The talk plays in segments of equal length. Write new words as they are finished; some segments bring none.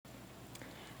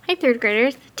Hi third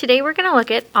graders, today we're going to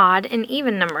look at odd and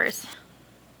even numbers.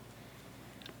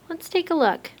 Let's take a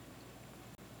look.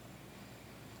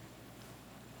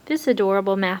 This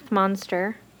adorable math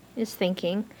monster is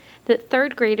thinking that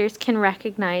third graders can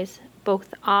recognize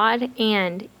both odd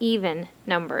and even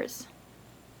numbers.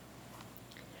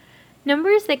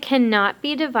 Numbers that cannot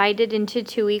be divided into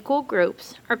two equal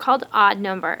groups are called odd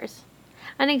numbers.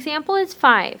 An example is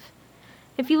 5.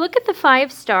 If you look at the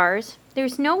 5 stars,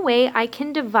 there's no way I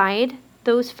can divide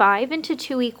those 5 into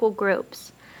two equal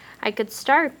groups. I could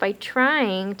start by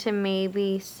trying to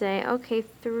maybe say, okay,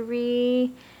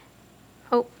 3.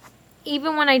 Oh,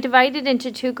 even when I divide it into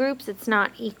two groups, it's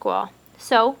not equal.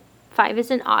 So 5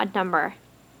 is an odd number.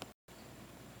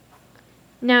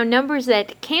 Now, numbers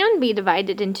that can be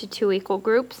divided into two equal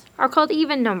groups are called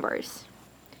even numbers.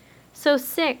 So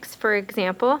 6, for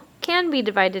example, can be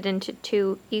divided into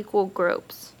two equal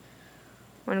groups.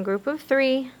 One group of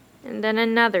 3, and then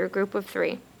another group of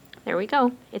 3. There we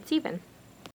go, it's even.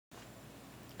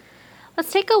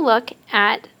 Let's take a look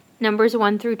at numbers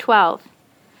 1 through 12.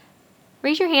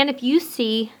 Raise your hand if you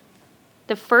see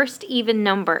the first even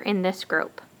number in this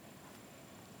group.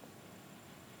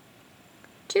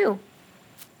 2.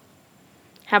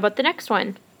 How about the next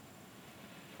one?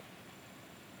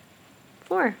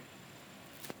 4.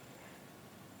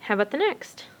 How about the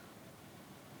next?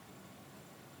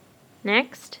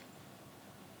 Next.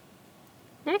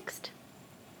 Next.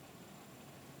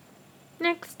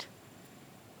 Next.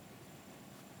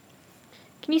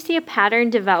 Can you see a pattern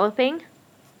developing?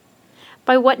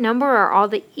 By what number are all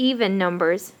the even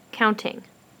numbers counting?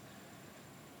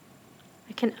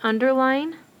 I can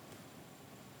underline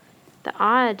the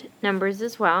odd numbers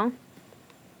as well.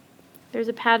 There's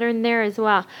a pattern there as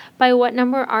well. By what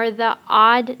number are the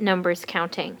odd numbers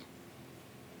counting?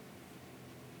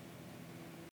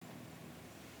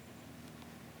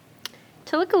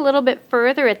 To look a little bit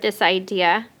further at this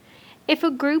idea, if a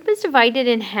group is divided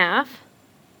in half,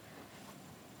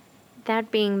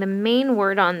 that being the main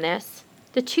word on this,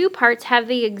 the two parts have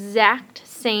the exact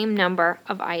same number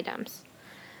of items.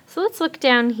 So let's look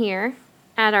down here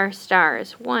at our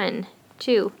stars. 1,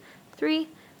 2, 3,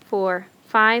 4,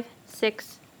 5,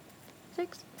 6,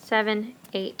 7,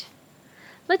 8.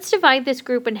 Let's divide this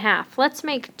group in half. Let's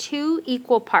make two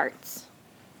equal parts.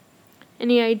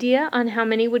 Any idea on how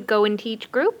many would go into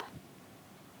each group?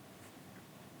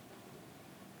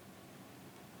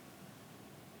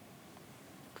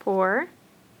 4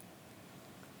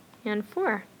 and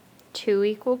 4. Two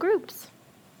equal groups.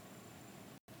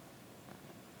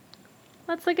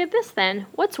 Let's look at this then.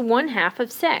 What's 1/2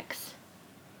 of 6?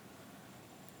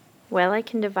 Well, I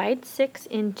can divide 6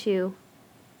 into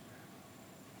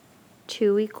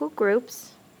two equal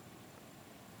groups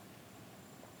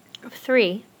of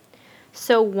 3.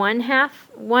 So 1/2,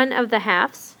 one of the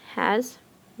halves has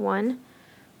 1,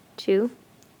 2,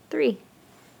 3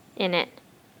 in it.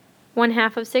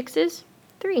 1/2 of 6 is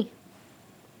 3.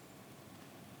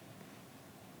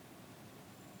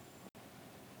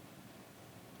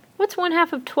 What's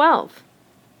 1/2 of 12?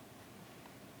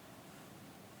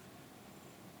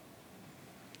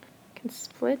 I can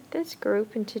split this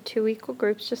group into two equal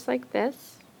groups just like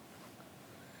this.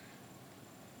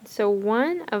 So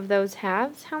one of those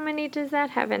halves, how many does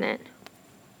that have in it?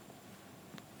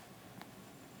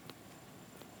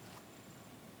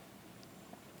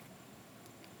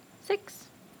 6.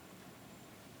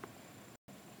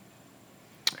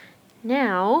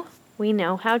 Now we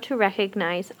know how to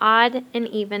recognize odd and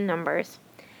even numbers.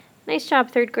 Nice job,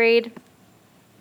 third grade.